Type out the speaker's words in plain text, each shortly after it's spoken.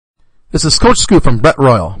This is Coach Scoop from Brett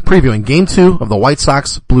Royal, previewing Game 2 of the White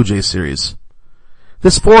Sox-Blue Jays series.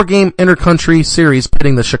 This 4-game intercountry series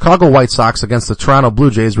pitting the Chicago White Sox against the Toronto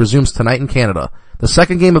Blue Jays resumes tonight in Canada. The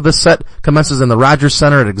second game of this set commences in the Rogers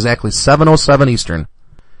Center at exactly 7:07 Eastern.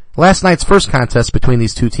 Last night's first contest between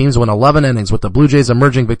these two teams went 11 innings with the Blue Jays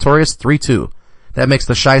emerging victorious 3-2. That makes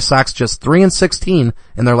the Chi Sox just 3-16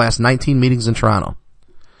 in their last 19 meetings in Toronto.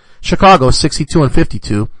 Chicago,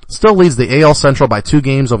 62-52, still leads the AL Central by 2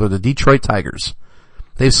 games over the Detroit Tigers.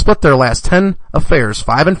 They've split their last 10 affairs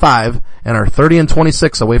 5-5 and are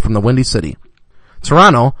 30-26 away from the Windy City.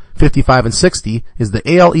 Toronto, 55-60, is the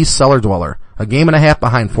AL East cellar dweller, a game and a half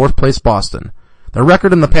behind 4th place Boston. Their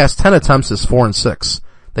record in the past 10 attempts is 4-6.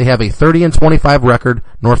 They have a 30-25 record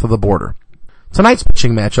north of the border. Tonight's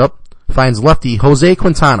pitching matchup finds lefty Jose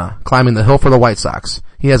Quintana climbing the hill for the White Sox.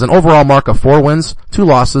 He has an overall mark of 4 wins, 2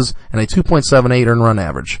 losses, and a 2.78 earned run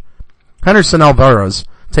average. Henderson Alvarez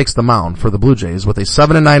takes the mound for the Blue Jays with a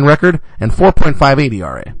 7-9 record and 4.58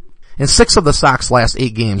 ERA. In 6 of the Sox last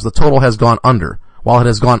 8 games, the total has gone under, while it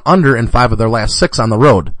has gone under in 5 of their last 6 on the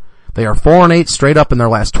road. They are 4-8 straight up in their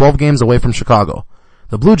last 12 games away from Chicago.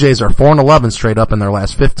 The Blue Jays are 4-11 straight up in their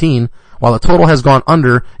last 15, while the total has gone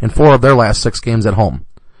under in 4 of their last 6 games at home.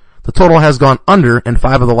 The total has gone under in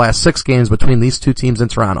 5 of the last 6 games between these two teams in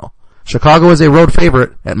Toronto. Chicago is a road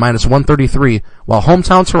favorite at -133, while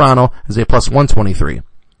hometown Toronto is a +123.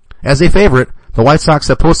 As a favorite, the White Sox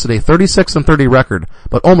have posted a 36-30 record,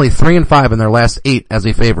 but only 3-5 in their last 8 as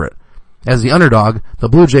a favorite. As the underdog, the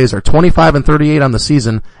Blue Jays are 25-38 on the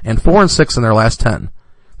season and 4-6 in their last 10.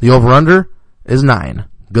 The over-under is 9.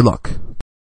 Good luck.